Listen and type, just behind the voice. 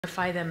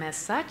identify them as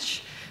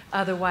such.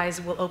 Otherwise,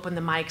 we'll open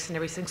the mics and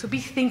everything. So be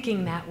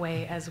thinking that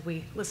way as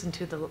we listen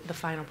to the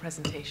final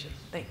presentation.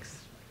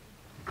 Thanks.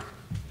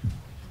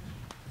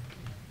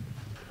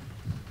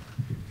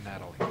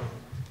 Natalie.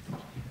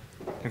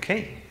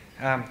 Okay,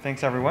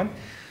 thanks everyone.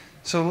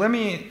 So let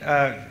me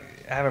have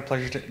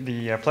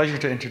the pleasure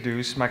to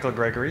introduce Michael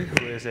Gregory,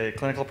 who is a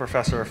clinical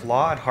professor of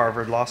law at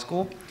Harvard Law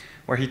School,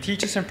 where he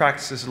teaches and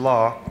practices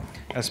law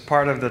as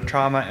part of the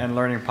Trauma and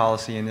Learning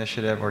Policy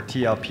Initiative, or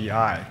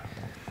TLPI.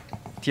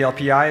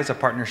 TLPI is a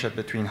partnership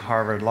between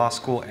Harvard Law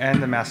School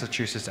and the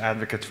Massachusetts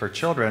Advocates for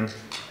Children,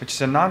 which is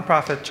a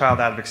nonprofit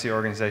child advocacy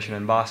organization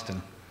in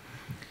Boston.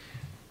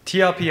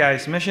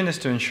 TLPI's mission is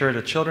to ensure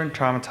that children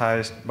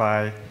traumatized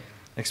by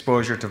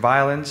exposure to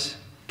violence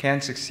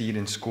can succeed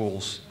in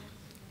schools.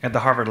 At the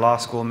Harvard Law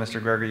School, Mr.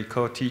 Gregory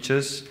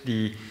co-teaches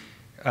the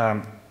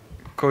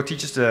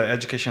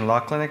Education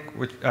Law Clinic,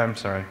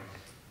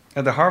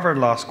 at the Harvard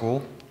Law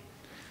School,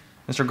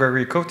 Mr.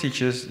 Gregory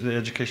co-teaches the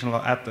Education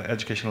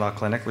Law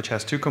Clinic, which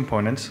has two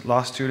components: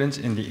 law students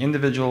in the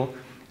individual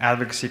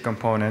advocacy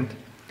component,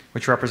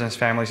 which represents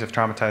families of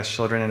traumatized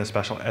children in the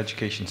special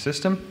education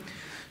system.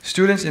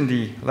 Students in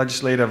the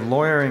legislative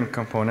lawyering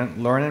component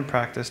learn and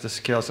practice the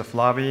skills of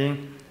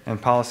lobbying and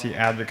policy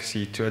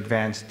advocacy to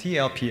advance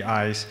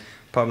TLPI's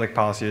public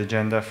policy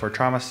agenda for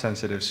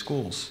trauma-sensitive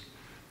schools.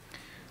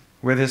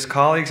 With his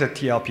colleagues at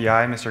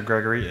TLPI, Mr.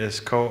 Gregory is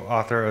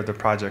co-author of the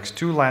project's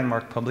two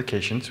landmark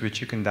publications,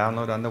 which you can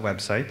download on the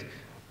website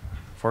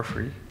for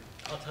free.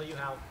 I'll tell you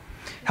how.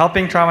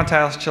 Helping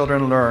Traumatized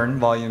Children Learn,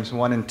 Volumes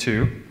 1 and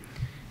 2.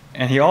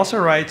 And he also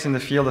writes in the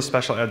field of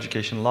special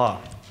education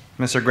law.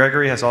 Mr.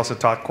 Gregory has also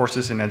taught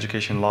courses in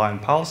education law and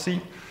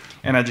policy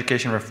and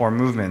education reform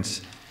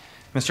movements.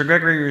 Mr.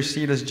 Gregory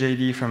received his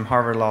JD from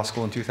Harvard Law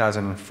School in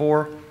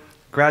 2004,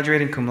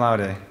 graduating cum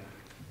laude.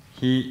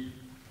 He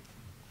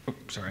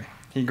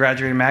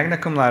graduated magna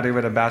cum laude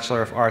with a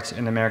Bachelor of Arts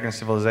in American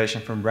Civilization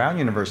from Brown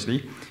University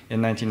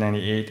in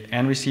 1998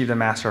 and received a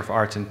Master of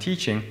Arts in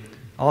Teaching,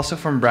 also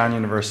from Brown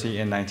University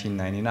in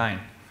 1999.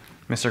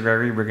 Mr.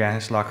 Gregory began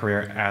his law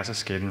career as a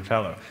Skaden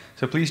Fellow.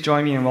 So please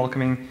join me in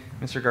welcoming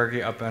Mr.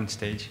 Gregory up on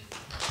stage.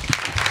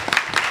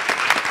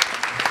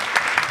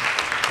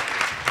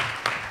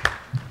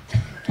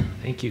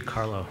 Thank you,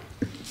 Carlo.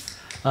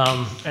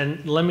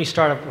 And let me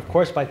start, of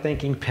course, by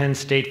thanking Penn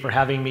State for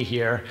having me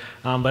here,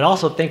 but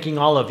also thanking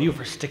all of you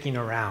for sticking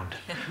around.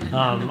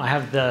 I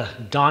have the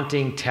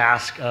daunting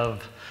task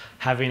of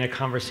having a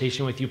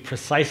conversation with you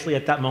precisely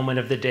at that moment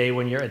of the day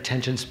when your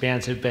attention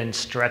spans have been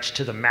stretched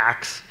to the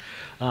max,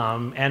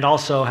 and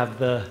also have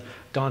the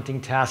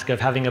daunting task of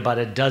having about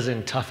a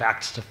dozen tough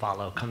acts to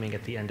follow coming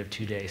at the end of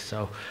 2 days.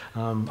 So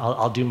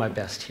I'll do my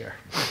best here.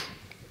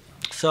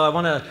 So I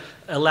want to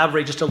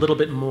elaborate just a little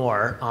bit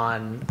more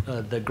on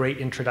the great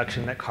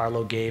introduction that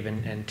Carlo gave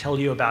and tell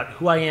you about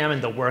who I am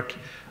and the work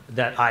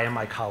that I and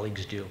my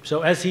colleagues do.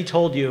 So as he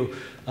told you,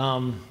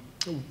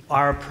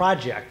 our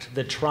project,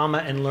 the Trauma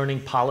and Learning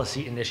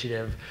Policy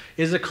Initiative,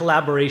 is a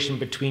collaboration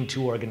between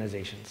two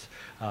organizations,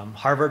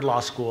 Harvard Law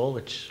School,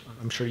 which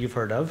I'm sure you've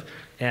heard of,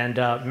 and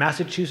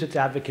Massachusetts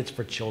Advocates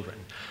for Children,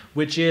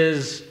 which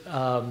is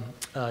a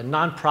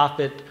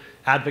nonprofit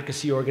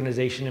advocacy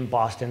organization in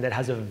Boston that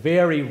has a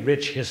very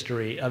rich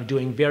history of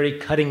doing very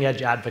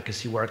cutting-edge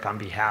advocacy work on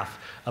behalf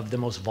of the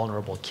most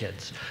vulnerable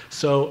kids.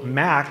 So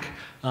MAC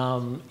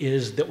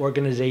is the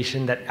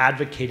organization that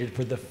advocated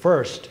for the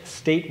first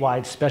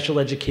statewide special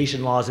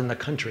education laws in the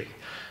country.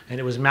 And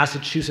it was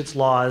Massachusetts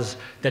laws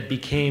that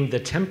became the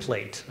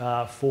template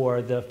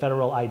for the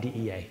federal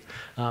IDEA.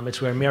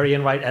 It's where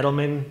Marian Wright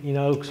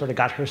Edelman, sort of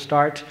got her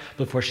start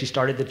before she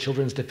started the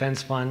Children's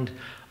Defense Fund.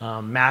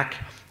 MAC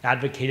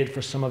advocated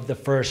for some of the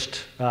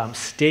first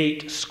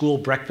state school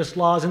breakfast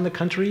laws in the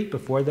country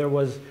before there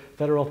was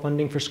federal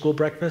funding for school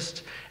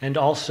breakfast, and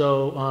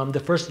also the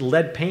first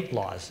lead paint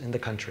laws in the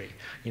country,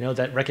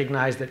 that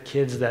recognize that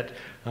kids that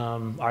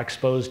are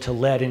exposed to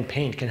lead in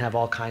paint can have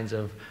all kinds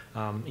of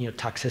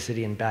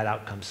toxicity and bad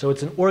outcomes. So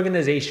it's an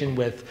organization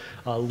with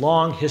a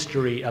long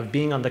history of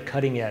being on the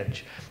cutting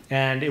edge.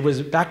 And it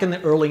was back in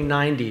the early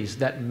 90s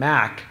that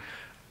MAC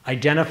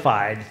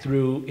identified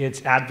through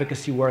its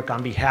advocacy work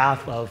on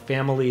behalf of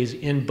families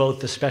in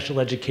both the special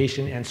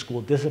education and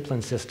school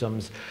discipline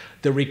systems,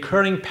 the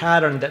recurring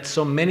pattern that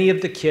so many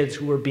of the kids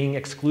who were being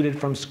excluded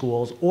from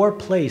schools or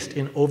placed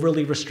in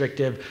overly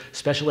restrictive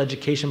special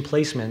education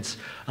placements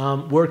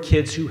were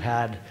kids who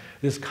had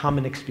this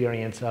common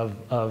experience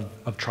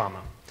of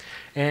trauma.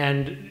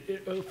 And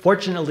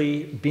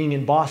fortunately, being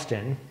in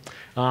Boston,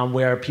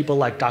 where people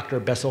like Dr.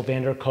 Bessel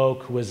van der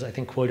Kolk, who was, I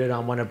think, quoted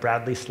on one of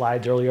Bradley's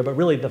slides earlier, but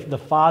really the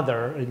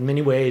father, in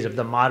many ways, of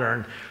the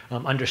modern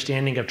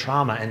understanding of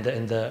trauma and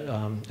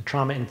the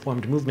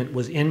trauma-informed movement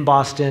was in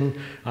Boston.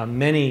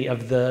 Many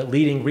of the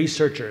leading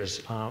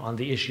researchers on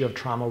the issue of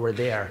trauma were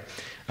there.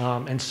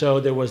 And so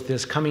there was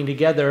this coming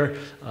together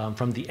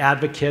from the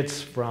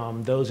advocates,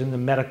 from those in the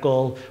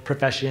medical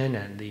profession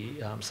and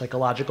the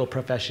psychological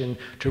profession,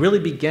 to really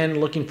begin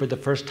looking for the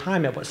first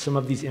time at what some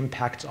of these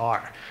impacts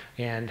are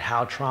and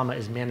how trauma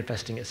is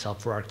manifesting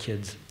itself for our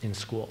kids in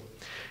school.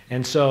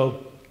 And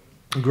so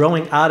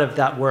growing out of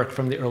that work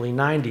from the early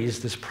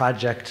 90s, this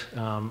project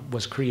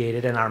was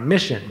created, and our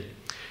mission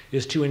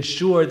is to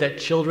ensure that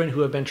children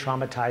who have been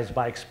traumatized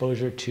by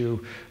exposure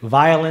to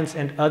violence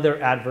and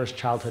other adverse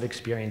childhood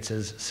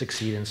experiences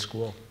succeed in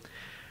school.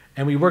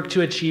 And we work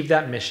to achieve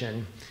that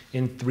mission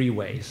in 3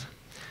 ways.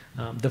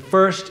 The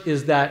first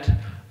is that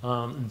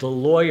the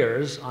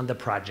lawyers on the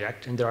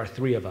project, and there are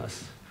 3 of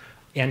us,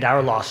 and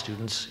our law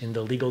students in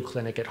the legal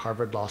clinic at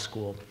Harvard Law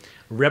School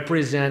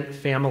represent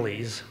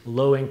families,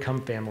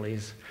 low-income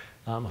families,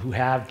 who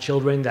have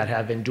children that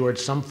have endured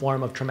some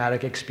form of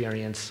traumatic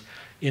experience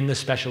in the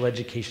special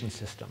education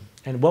system.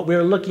 And what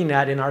we're looking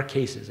at in our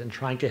cases and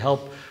trying to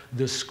help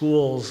the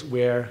schools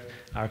where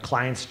our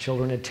clients'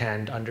 children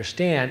attend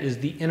understand is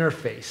the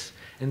interface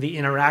and the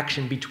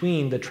interaction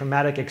between the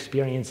traumatic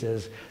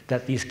experiences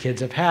that these kids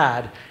have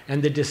had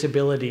and the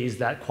disabilities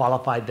that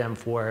qualified them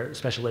for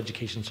special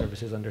education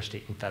services under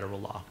state and federal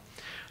law.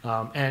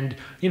 And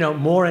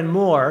more and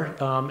more,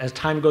 as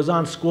time goes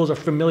on, schools are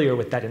familiar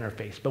with that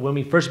interface. But when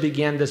we first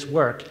began this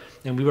work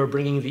and we were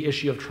bringing the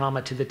issue of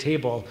trauma to the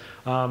table,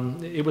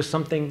 it was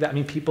something that,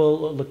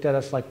 people looked at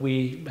us like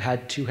we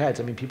had 2 heads.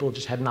 People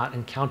just had not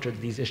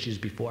encountered these issues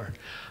before.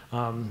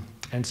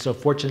 And so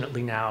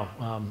fortunately now,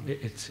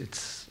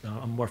 it's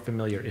a more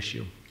familiar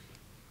issue.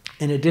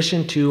 In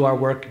addition to our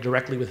work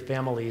directly with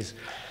families,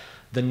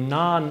 the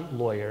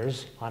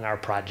non-lawyers on our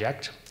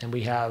project, and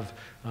we have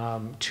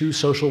 2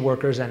 social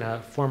workers and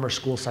a former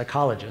school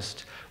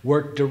psychologist,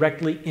 work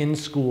directly in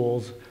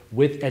schools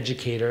with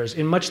educators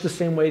in much the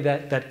same way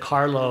that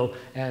Carlo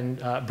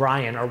and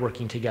Brian are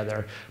working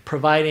together,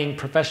 providing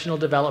professional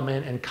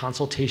development and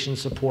consultation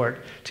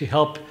support to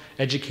help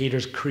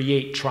educators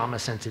create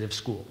trauma-sensitive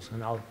schools.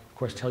 And I'll, of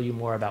course, tell you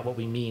more about what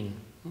we mean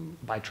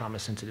by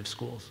trauma-sensitive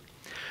schools.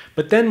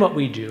 But then what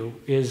we do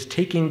is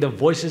taking the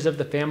voices of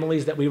the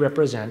families that we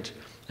represent,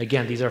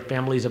 again, these are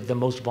families of the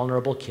most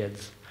vulnerable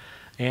kids,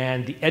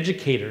 and the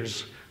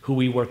educators who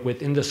we work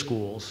with in the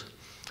schools,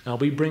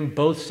 we bring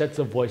both sets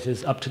of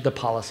voices up to the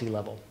policy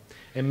level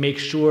and make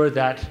sure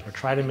that, or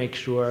try to make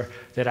sure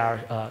that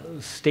our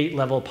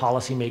state-level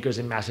policymakers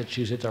in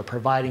Massachusetts are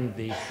providing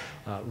the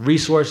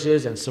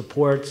resources and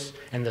supports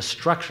and the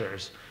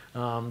structures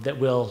that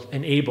will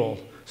enable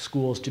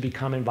schools to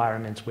become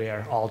environments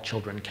where all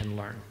children can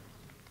learn.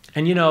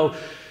 And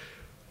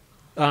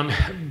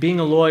being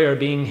a lawyer,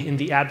 being in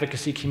the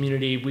advocacy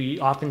community, we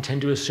often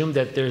tend to assume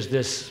that there's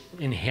this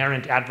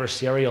inherent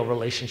adversarial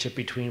relationship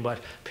between what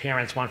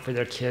parents want for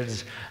their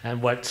kids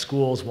and what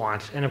schools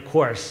want. And of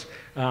course,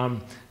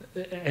 and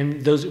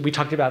those we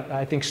talked about,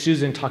 I think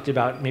Susan talked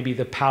about maybe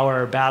the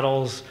power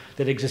battles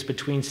that exist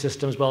between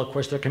systems. Well, of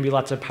course, there can be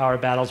lots of power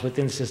battles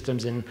within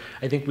systems, and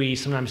I think we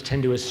sometimes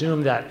tend to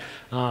assume that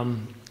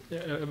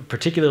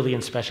particularly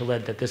in special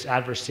ed, that this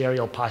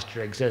adversarial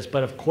posture exists.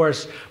 But of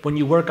course, when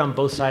you work on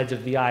both sides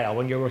of the aisle,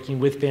 when you're working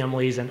with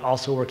families and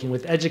also working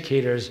with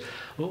educators,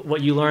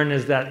 what you learn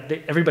is that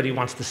everybody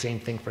wants the same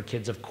thing for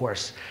kids, of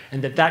course,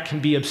 and that can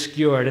be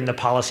obscured in the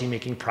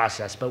policymaking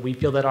process. But we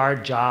feel that our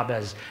job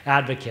as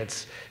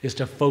advocates is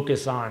to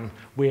focus on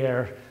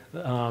where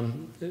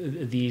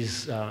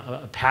these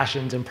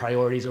passions and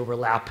priorities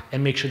overlap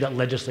and make sure that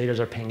legislators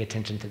are paying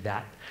attention to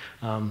that.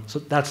 So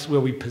that's where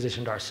we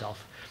positioned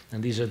ourselves.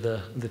 And these are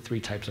the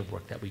 3 types of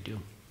work that we do.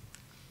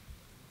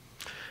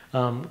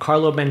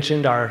 Carlo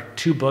mentioned our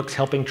 2 books,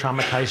 Helping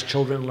Traumatized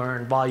Children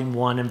Learn, Volume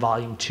 1 and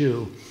Volume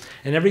 2.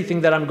 And everything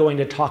that I'm going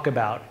to talk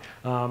about,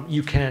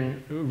 you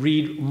can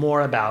read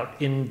more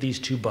about in these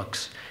 2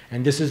 books.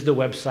 And this is the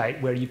website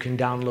where you can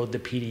download the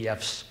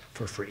PDFs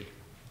for free.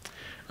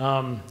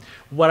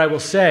 What I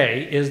will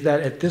say is that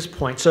at this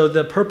point, so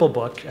the Purple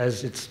Book,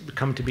 as it's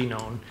come to be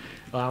known,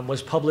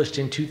 was published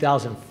in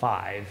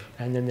 2005,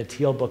 and then the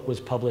Teal Book was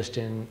published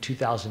in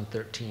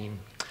 2013.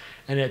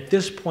 And at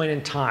this point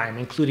in time,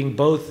 including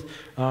both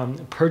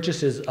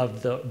purchases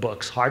of the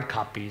books, hard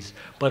copies,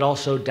 but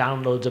also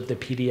downloads of the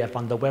PDF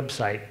on the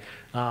website,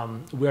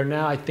 we're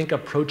now, I think,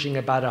 approaching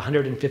about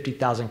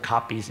 150,000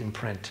 copies in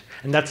print.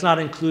 And that's not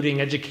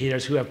including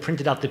educators who have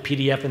printed out the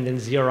PDF and then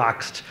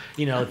Xeroxed,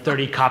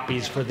 30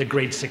 copies for the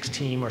grade 6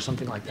 team or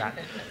something like that.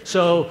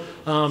 So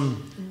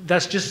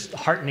that's just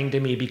heartening to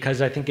me,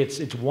 because I think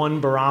it's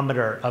one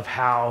barometer of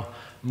how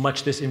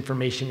much this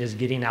information is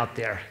getting out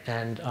there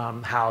and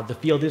how the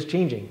field is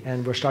changing.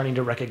 And we're starting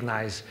to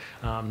recognize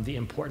the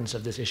importance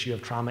of this issue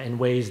of trauma in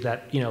ways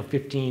that,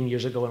 15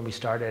 years ago when we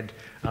started,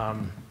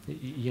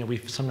 we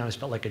sometimes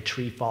felt like a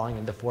tree falling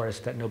in the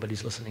forest that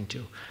nobody's listening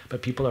to.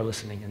 But people are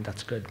listening, and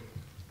that's good.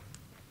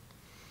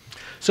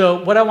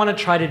 So what I want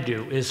to try to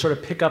do is sort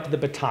of pick up the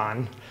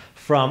baton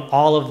from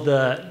all of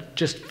the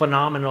just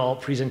phenomenal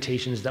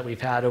presentations that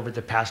we've had over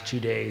the past 2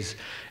 days.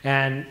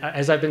 And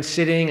as I've been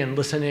sitting and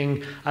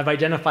listening, I've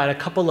identified a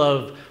couple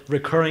of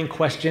recurring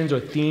questions or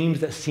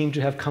themes that seem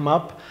to have come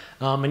up.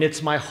 And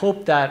it's my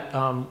hope that,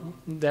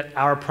 that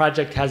our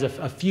project has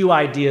a few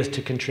ideas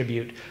to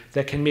contribute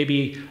that can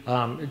maybe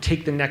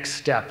take the next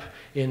step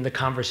in the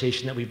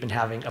conversation that we've been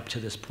having up to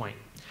this point.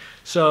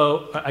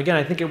 So again,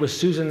 I think it was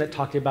Susan that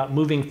talked about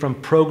moving from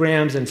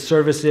programs and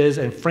services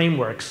and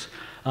frameworks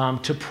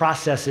to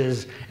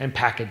processes and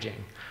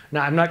packaging.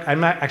 Now, I'm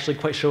not actually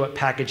quite sure what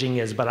packaging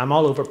is, but I'm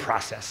all over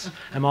process.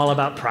 I'm all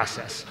about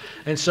process.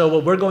 And so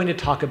what we're going to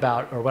talk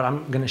about, or what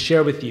I'm going to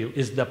share with you,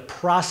 is the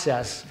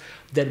process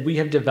that we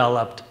have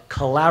developed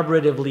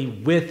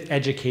collaboratively with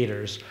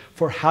educators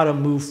for how to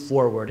move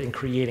forward in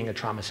creating a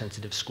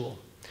trauma-sensitive school.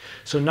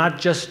 So not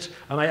just,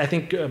 I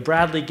think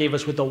Bradley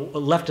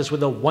left us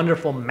with a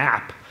wonderful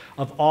map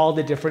of all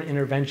the different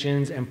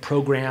interventions and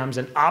programs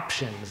and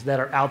options that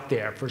are out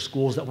there for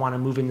schools that want to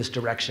move in this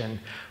direction.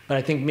 But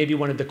I think maybe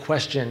one of the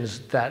questions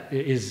that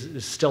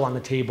is still on the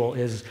table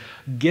is,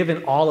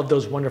 given all of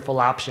those wonderful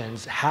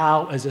options,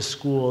 how as a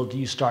school do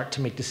you start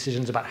to make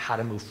decisions about how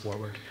to move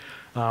forward?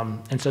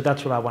 And so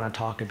that's what I want to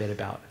talk a bit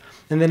about.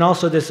 And then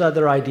also this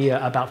other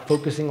idea about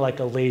focusing like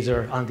a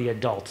laser on the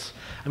adults.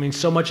 I mean,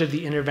 so much of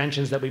the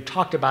interventions that we've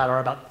talked about are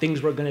about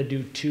things we're going to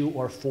do to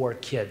or for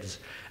kids.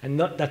 And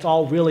that's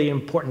all really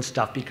important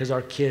stuff because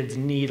our kids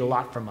need a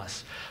lot from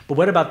us. But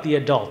what about the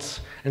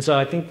adults? And so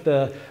I think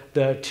the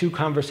two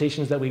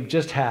conversations that we've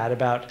just had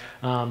about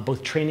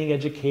both training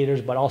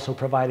educators but also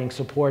providing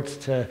supports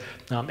to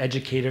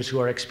educators who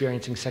are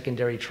experiencing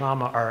secondary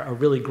trauma are a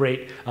really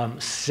great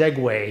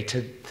segue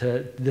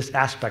to this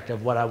aspect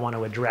of what I want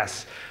to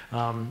address.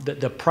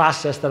 The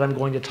process that I'm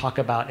going to talk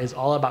about is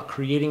all about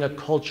creating a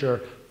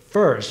culture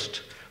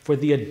first for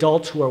the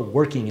adults who are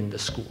working in the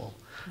school.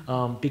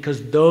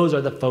 Because those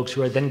are the folks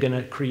who are then going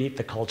to create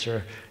the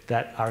culture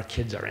that our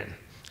kids are in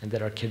and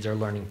that our kids are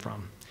learning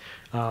from.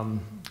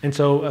 And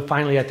so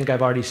finally, I think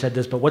I've already said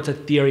this, but what's a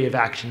theory of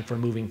action for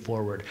moving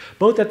forward?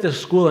 Both at the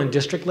school and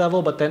district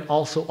level, but then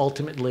also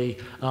ultimately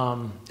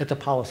at the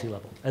policy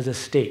level, as a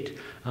state.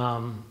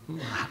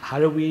 How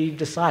do we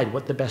decide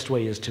what the best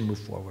way is to move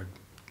forward?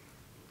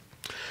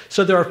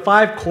 So there are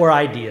 5 core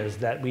ideas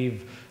that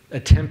we've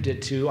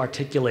attempted to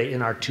articulate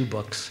in our 2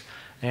 books.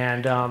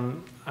 And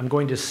I'm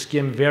going to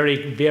skim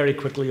very, very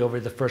quickly over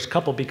the first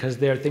couple because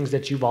they're things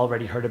that you've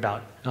already heard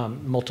about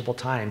multiple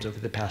times over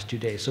the past 2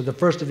 days. So the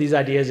first of these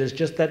ideas is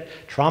just that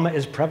trauma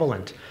is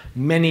prevalent.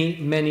 Many,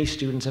 many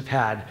students have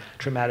had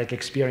traumatic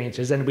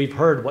experiences, and we've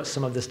heard what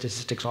some of the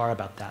statistics are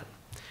about that.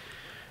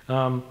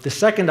 The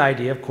second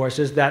idea, of course,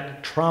 is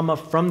that trauma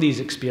from these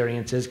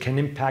experiences can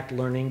impact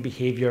learning,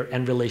 behavior,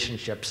 and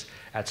relationships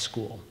at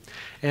school.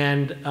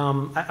 And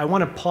I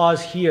want to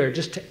pause here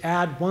just to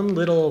add one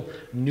little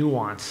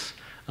nuance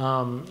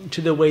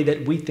to the way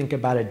that we think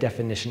about a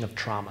definition of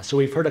trauma. So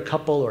we've heard a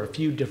couple or a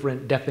few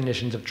different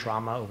definitions of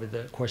trauma over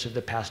the course of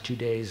the past 2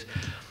 days.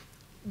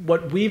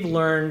 What we've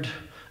learned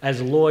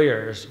as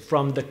lawyers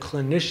from the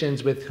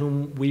clinicians with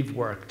whom we've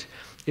worked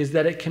is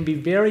that it can be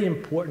very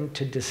important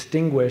to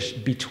distinguish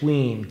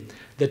between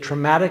the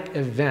traumatic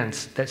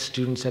events that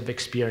students have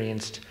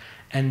experienced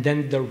and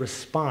then the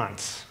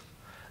response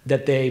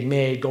that they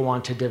may go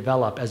on to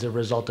develop as a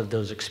result of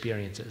those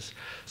experiences.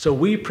 So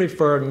we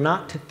prefer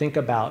not to think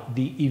about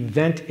the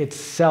event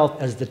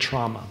itself as the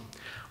trauma.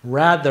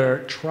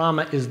 Rather,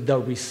 trauma is the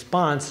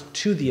response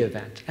to the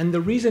event. And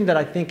the reason that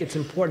I think it's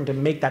important to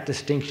make that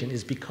distinction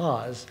is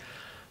because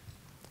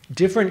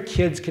different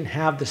kids can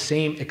have the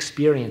same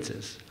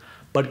experiences,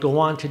 but go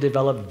on to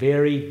develop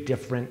very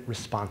different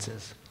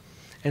responses.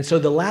 And so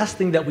the last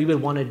thing that we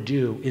would want to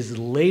do is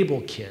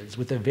label kids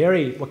with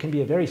what can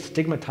be a very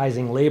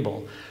stigmatizing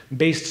label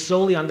based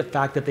solely on the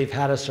fact that they've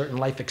had a certain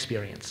life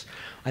experience.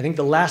 I think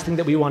the last thing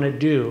that we want to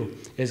do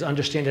is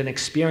understand an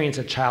experience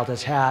a child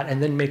has had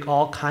and then make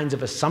all kinds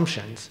of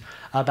assumptions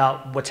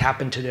about what's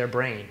happened to their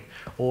brain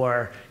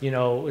or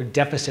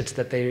deficits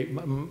that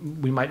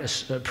we might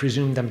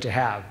presume them to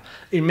have.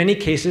 In many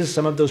cases,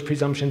 some of those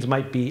presumptions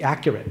might be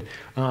accurate,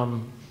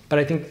 but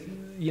I think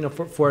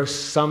for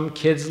some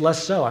kids,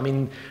 less so. I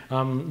mean,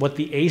 what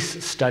the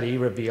ACE study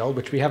revealed,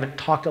 which we haven't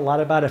talked a lot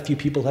about, a few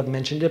people have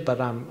mentioned it, but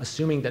I'm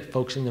assuming that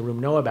folks in the room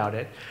know about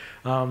it.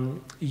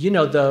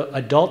 The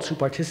adults who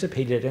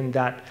participated in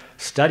that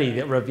study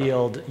that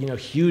revealed,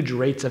 huge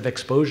rates of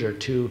exposure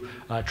to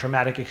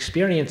traumatic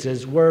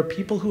experiences were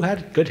people who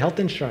had good health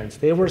insurance.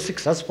 They were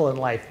successful in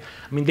life.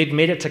 I mean, they'd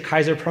made it to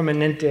Kaiser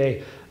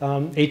Permanente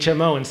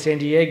HMO in San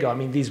Diego. I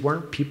mean, these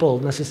weren't people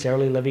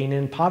necessarily living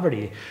in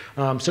poverty.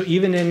 So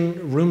even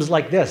in rooms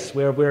like this,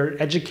 where we're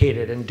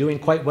educated and doing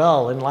quite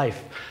well in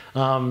life,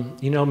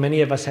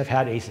 many of us have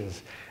had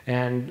ACEs.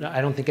 And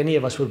I don't think any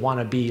of us would want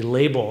to be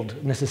labeled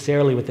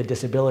necessarily with a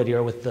disability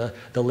or with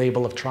the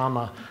label of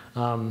trauma,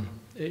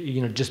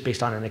 just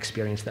based on an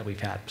experience that we've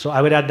had. So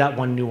I would add that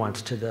one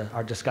nuance to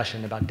our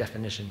discussion about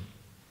definition.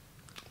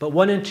 But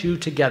 1 and 2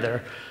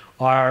 together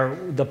are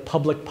the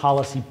public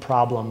policy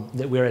problem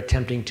that we're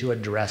attempting to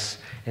address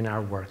in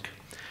our work.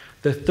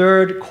 The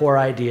third core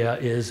idea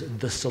is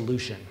the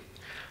solution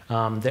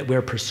that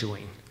we're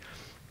pursuing.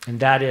 And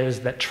that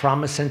is that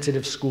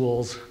trauma-sensitive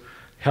schools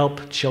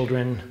help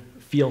children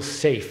feel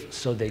safe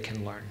so they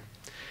can learn.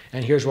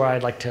 And here's where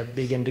I'd like to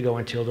begin to go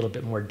into a little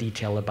bit more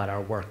detail about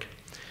our work.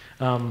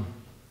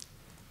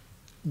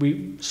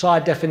 we saw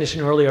a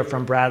definition earlier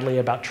from Bradley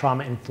about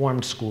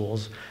trauma-informed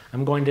schools.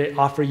 I'm going to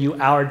offer you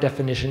our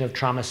definition of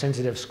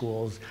trauma-sensitive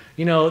schools.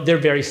 You know, they're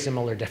very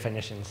similar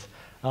definitions.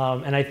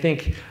 And I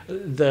think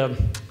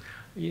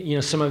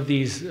some of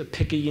these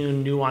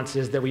picayune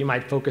nuances that we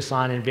might focus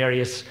on in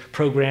various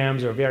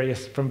programs or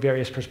from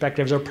various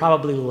perspectives are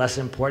probably less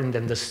important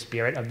than the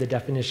spirit of the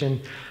definition.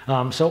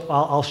 So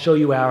I'll show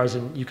you ours,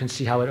 and you can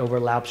see how it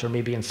overlaps or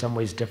maybe in some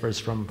ways differs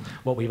from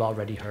what we've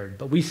already heard.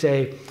 But we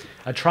say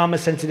a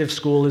trauma-sensitive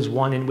school is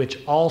one in which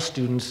all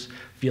students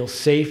feel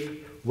safe,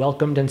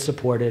 welcomed, and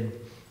supported,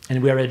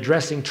 and we are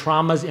addressing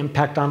trauma's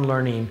impact on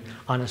learning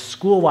on a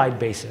school-wide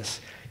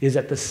basis is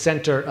at the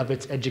center of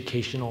its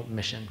educational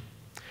mission.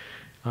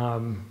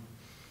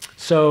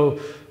 So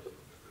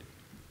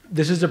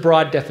this is a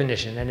broad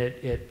definition, and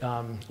it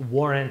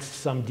warrants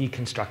some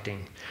deconstructing.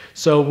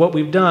 So what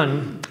we've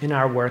done in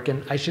our work,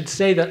 and I should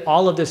say that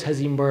all of this has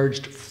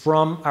emerged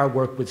from our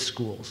work with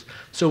schools.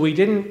 So we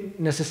didn't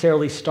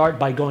necessarily start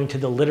by going to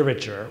the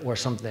literature or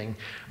something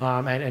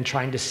and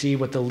trying to see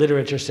what the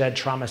literature said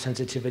trauma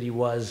sensitivity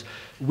was.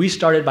 We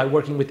started by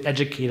working with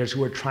educators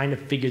who were trying to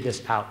figure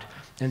this out.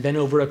 And then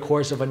over a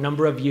course of a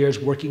number of years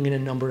working in a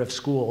number of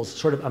schools,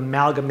 sort of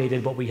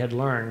amalgamated what we had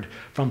learned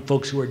from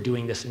folks who were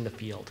doing this in the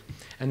field.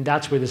 And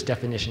that's where this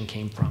definition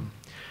came from.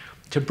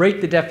 To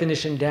break the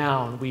definition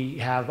down, we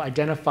have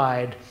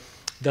identified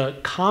the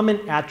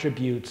common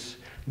attributes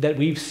that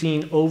we've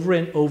seen over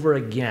and over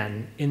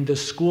again in the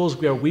schools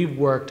where we've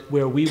worked,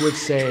 where we would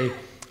say,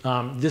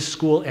 this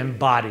school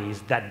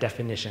embodies that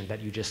definition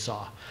that you just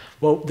saw.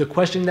 Well, the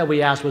question that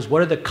we asked was,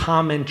 what are the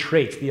common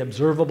traits, the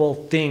observable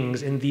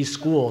things in these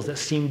schools that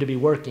seem to be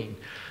working?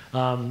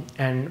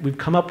 And we've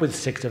come up with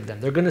 6 of them.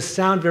 They're going to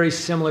sound very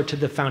similar to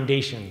the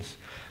foundations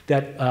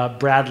that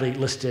Bradley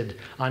listed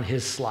on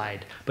his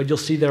slide, but you'll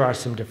see there are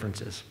some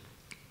differences.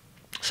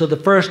 So the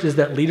first is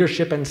that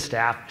leadership and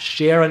staff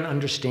share an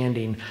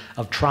understanding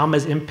of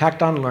trauma's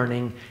impact on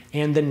learning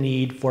and the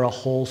need for a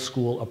whole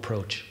school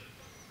approach.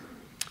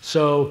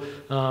 So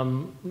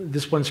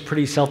this one's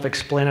pretty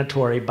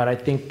self-explanatory, but I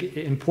think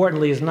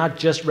importantly is not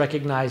just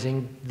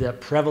recognizing the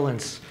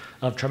prevalence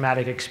of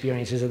traumatic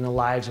experiences in the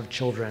lives of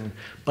children,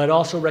 but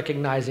also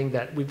recognizing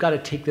that we've got to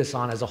take this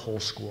on as a whole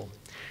school.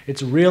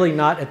 It's really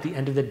not, at the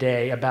end of the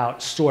day,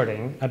 about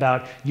sorting,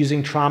 about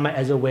using trauma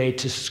as a way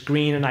to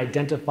screen and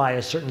identify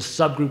a certain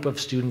subgroup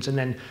of students and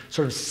then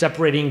sort of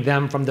separating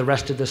them from the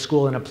rest of the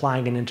school and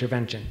applying an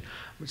intervention.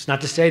 It's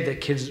not to say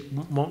that kids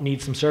won't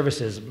need some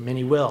services,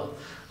 many will,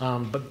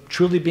 but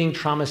truly being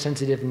trauma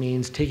sensitive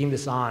means taking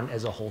this on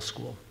as a whole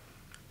school.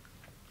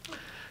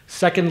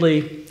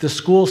 Secondly, the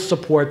school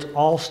supports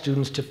all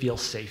students to feel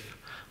safe.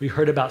 We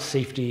heard about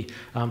safety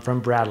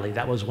from Bradley.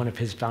 That was one of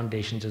his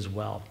foundations as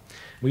well.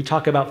 We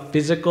talk about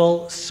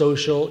physical,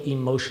 social,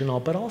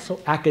 emotional, but also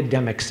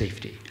academic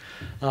safety.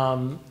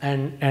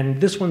 And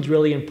this one's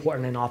really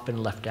important and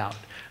often left out.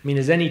 I mean,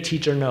 as any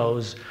teacher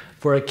knows,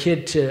 for a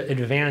kid to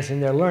advance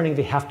in their learning,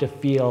 they have to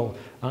feel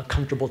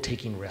comfortable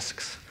taking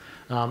risks.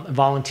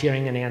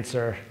 Volunteering an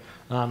answer,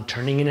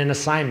 turning in an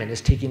assignment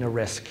is taking a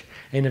risk.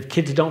 And if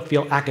kids don't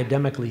feel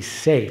academically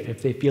safe,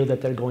 if they feel that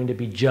they're going to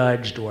be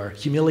judged or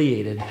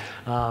humiliated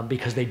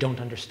because they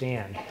don't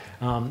understand,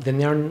 then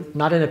they're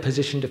not in a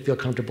position to feel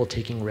comfortable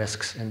taking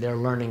risks, and their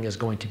learning is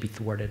going to be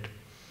thwarted.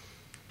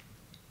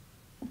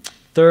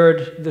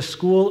 Third, the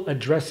school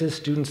addresses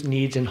students'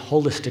 needs in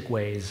holistic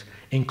ways,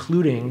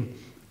 including,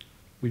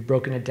 we've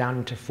broken it down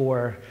into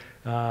four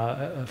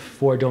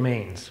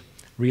domains: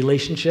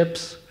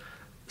 relationships,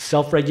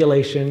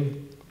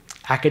 self-regulation,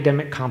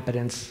 academic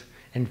competence,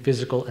 and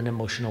physical and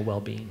emotional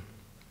well-being.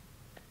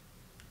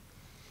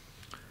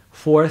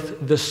 Fourth,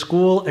 the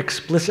school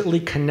explicitly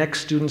connects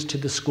students to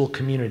the school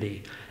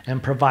community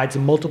and provides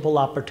multiple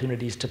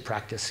opportunities to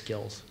practice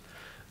skills.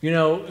 You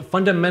know,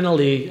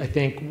 fundamentally, I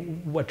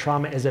think what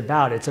trauma is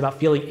about, it's about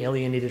feeling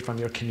alienated from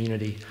your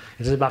community.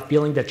 It's about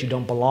feeling that you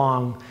don't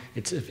belong.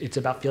 It's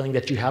about feeling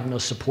that you have no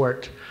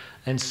support.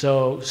 And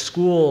so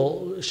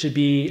school should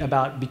be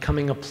about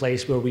becoming a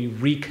place where we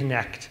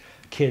reconnect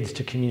kids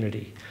to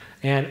community.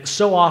 And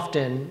so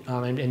often,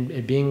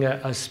 and being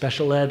a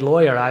special ed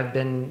lawyer, I've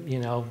been,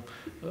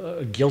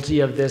 guilty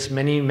of this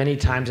many, many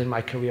times in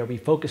my career. We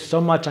focus so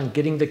much on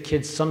getting the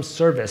kids some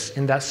service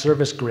in that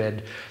service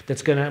grid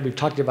that's gonna, we've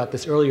talked about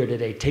this earlier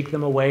today, take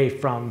them away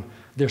from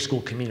their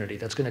school community.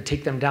 That's gonna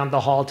take them down the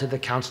hall to the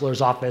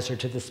counselor's office or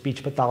to the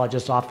speech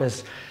pathologist's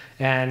office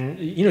and,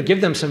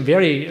 give them some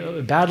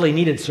very badly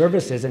needed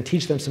services and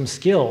teach them some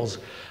skills.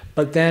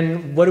 But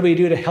then what do we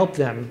do to help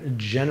them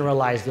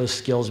generalize those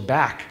skills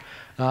back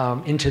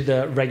into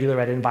the regular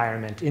ed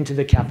environment, into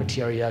the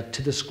cafeteria,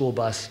 to the school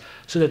bus,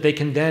 so that they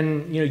can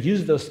then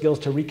use those skills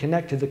to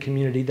reconnect to the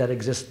community that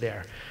exists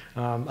there.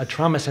 A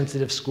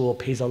trauma-sensitive school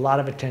pays a lot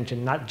of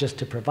attention not just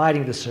to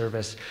providing the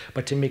service,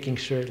 but to making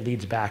sure it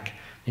leads back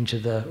into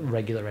the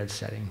regular ed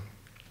setting.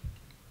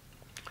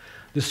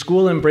 The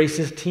school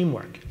embraces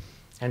teamwork,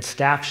 and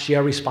staff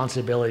share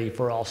responsibility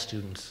for all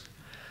students.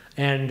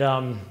 And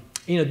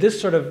this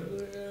sort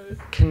of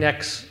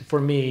connects for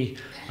me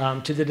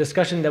to the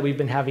discussion that we've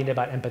been having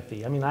about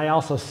empathy. I mean, I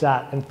also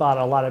sat and thought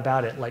a lot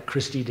about it like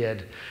Christy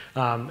did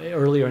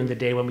earlier in the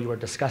day when we were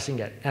discussing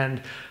it.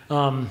 And,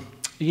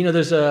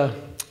 there's a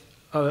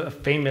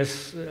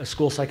famous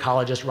school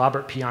psychologist,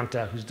 Robert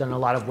Pianta, who's done a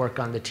lot of work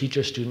on the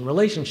teacher-student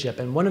relationship.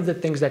 And one of the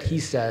things that he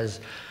says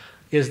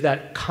is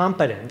that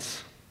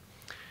competence,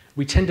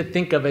 we tend to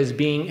think of as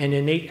being an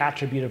innate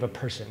attribute of a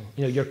person.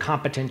 You're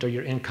competent or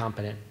you're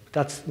incompetent.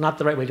 That's not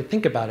the right way to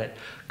think about it.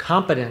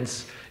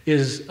 Competence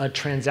is a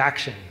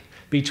transaction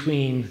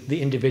between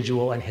the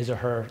individual and his or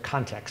her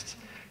context,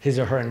 his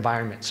or her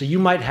environment. So you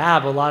might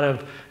have a lot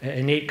of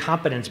innate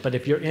competence, but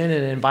if you're in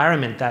an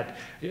environment that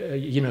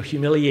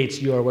humiliates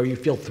you or where you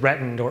feel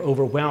threatened or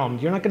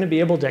overwhelmed, you're not going to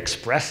be able to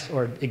express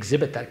or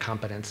exhibit that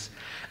competence.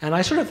 And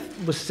I sort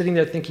of was sitting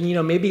there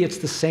thinking, maybe it's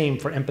the same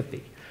for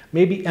empathy.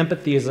 Maybe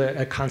empathy is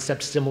a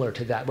concept similar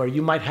to that, where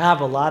you might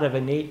have a lot of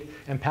innate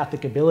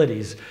empathic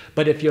abilities,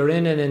 but if you're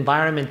in an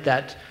environment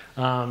that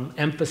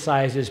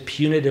emphasizes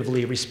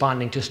punitively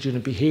responding to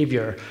student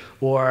behavior,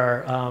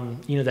 or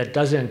that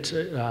doesn't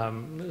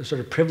sort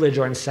of privilege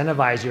or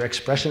incentivize your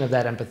expression of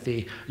that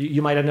empathy,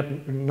 you might end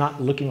up not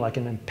looking like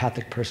an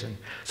empathic person.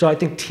 So I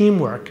think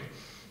teamwork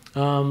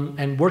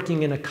and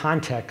working in a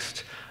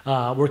context,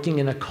 working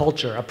in a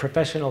culture, a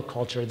professional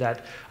culture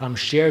that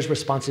shares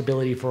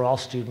responsibility for all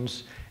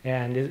students,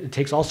 and it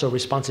takes also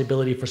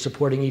responsibility for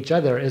supporting each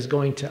other, is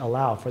going to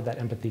allow for that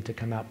empathy to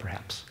come out,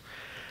 perhaps.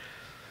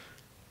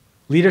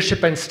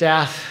 Leadership and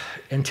staff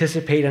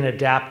anticipate and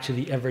adapt to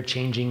the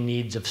ever-changing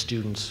needs of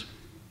students.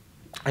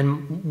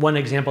 And one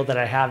example that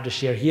I have to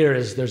share here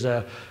is there's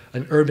an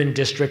urban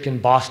district in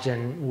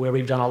Boston where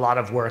we've done a lot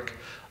of work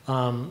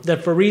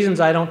that, for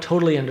reasons I don't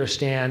totally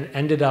understand,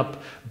 ended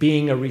up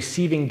being a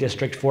receiving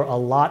district for a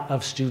lot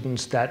of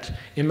students that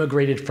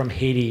immigrated from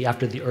Haiti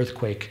after the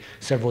earthquake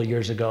several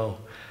years ago.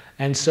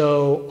 And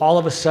so all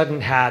of a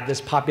sudden had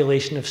this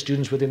population of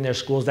students within their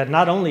schools that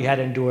not only had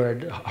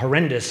endured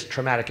horrendous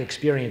traumatic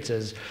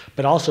experiences,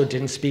 but also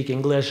didn't speak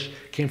English,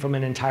 came from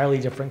an entirely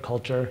different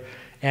culture.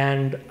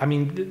 And I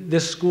mean,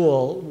 this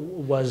school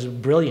was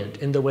brilliant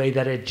in the way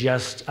that it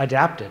just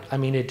adapted. I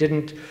mean, it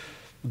didn't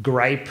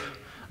gripe.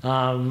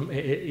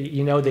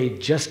 They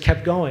just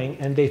kept going,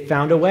 and they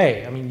found a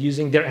way. I mean,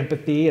 using their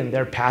empathy and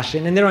their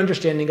passion and their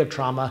understanding of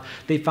trauma,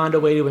 they found a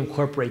way to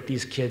incorporate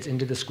these kids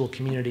into the school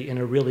community in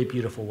a really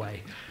beautiful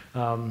way.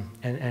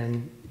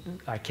 And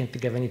I can't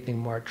think of anything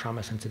more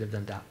trauma sensitive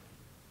than that.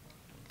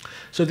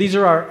 So these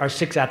are our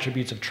 6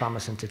 attributes of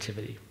trauma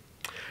sensitivity.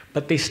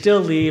 But they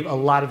still leave a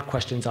lot of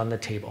questions on the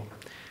table.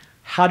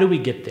 How do we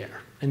get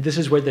there? And this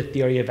is where the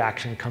theory of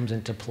action comes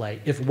into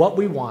play. If what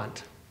we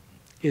want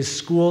is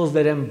schools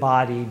that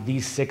embody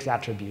these 6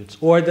 attributes,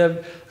 or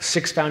the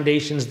 6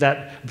 foundations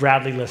that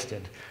Bradley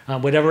listed,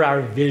 whatever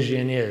our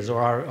vision is, or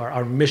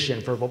our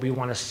mission for what we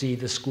want to see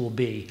the school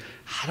be,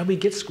 how do we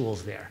get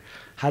schools there?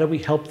 How do we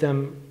help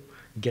them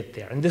get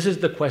there? And this is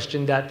the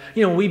question that,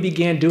 when we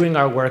began doing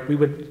our work, we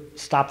would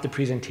stop the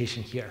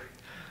presentation here.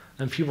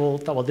 And people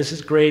thought, well, this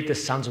is great,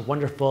 this sounds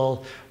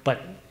wonderful,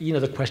 but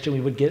the question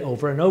we would get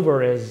over and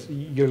over is,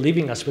 you're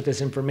leaving us with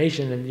this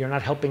information and you're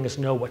not helping us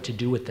know what to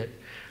do with it.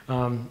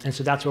 And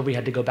so that's where we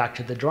had to go back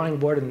to the drawing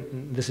board,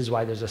 and this is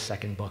why there's a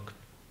second book.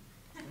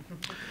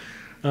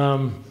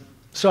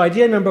 So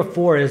idea number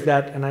 4 is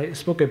that, and I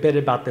spoke a bit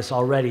about this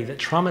already, that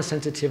trauma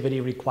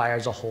sensitivity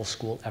requires a whole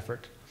school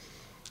effort.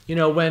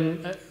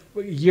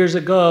 Years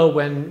ago,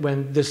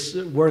 when this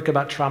work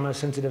about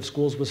trauma-sensitive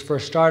schools was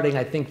first starting,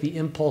 I think the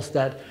impulse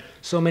that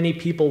so many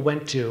people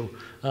went to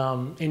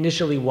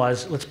initially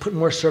was, let's put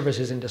more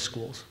services into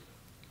schools.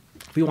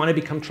 If we want to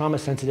become trauma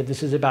sensitive,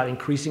 this is about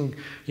increasing,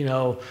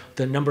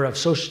 the number of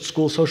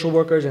school social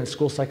workers and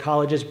school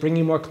psychologists,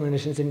 bringing more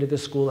clinicians into the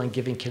school and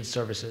giving kids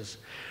services.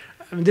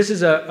 I mean, this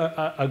is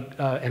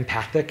a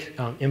empathic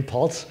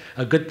impulse,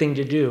 a good thing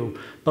to do.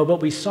 But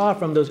what we saw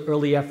from those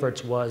early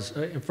efforts was,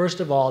 first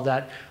of all,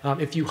 that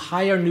if you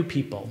hire new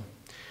people,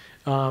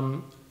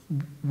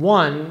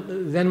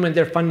 one, then when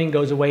their funding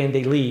goes away and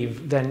they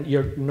leave, then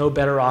you're no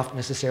better off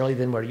necessarily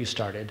than where you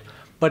started.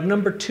 But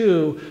number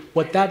 2,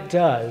 what that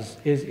does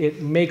is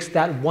it makes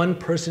that one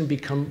person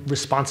become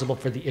responsible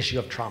for the issue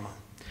of trauma.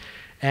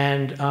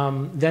 And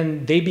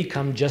then they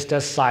become just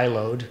as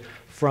siloed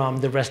from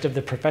the rest of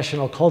the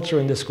professional culture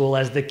in the school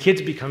as the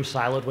kids become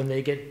siloed when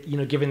they get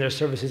given their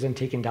services and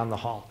taken down the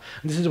hall.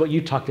 And this is what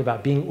you talked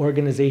about, being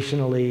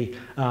organizationally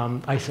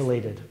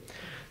isolated.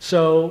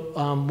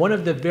 So one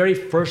of the very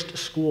first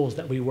schools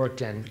that we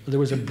worked in, there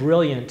was a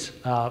brilliant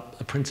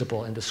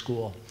principal in the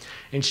school.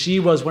 And she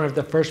was one of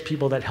the first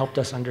people that helped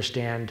us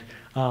understand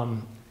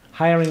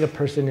hiring a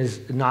person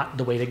is not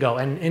the way to go.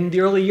 And in the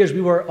early years,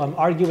 we were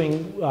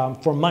arguing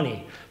for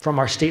money from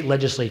our state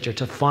legislature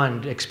to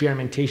fund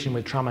experimentation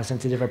with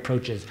trauma-sensitive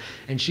approaches.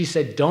 And she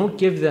said, don't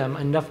give them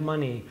enough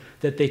money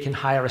that they can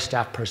hire a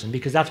staff person,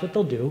 because that's what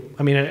they'll do.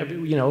 I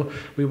mean,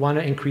 we want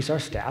to increase our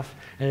staff,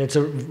 and it's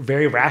a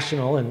very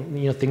rational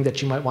and thing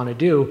that you might want to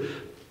do.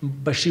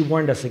 but she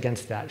warned us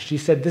against that. She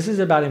said this is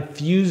about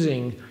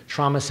infusing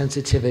trauma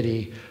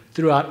sensitivity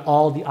throughout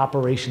all the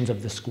operations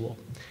of the school.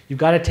 You've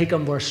got to take a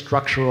more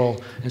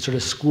structural and sort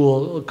of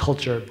school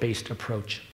culture-based approach.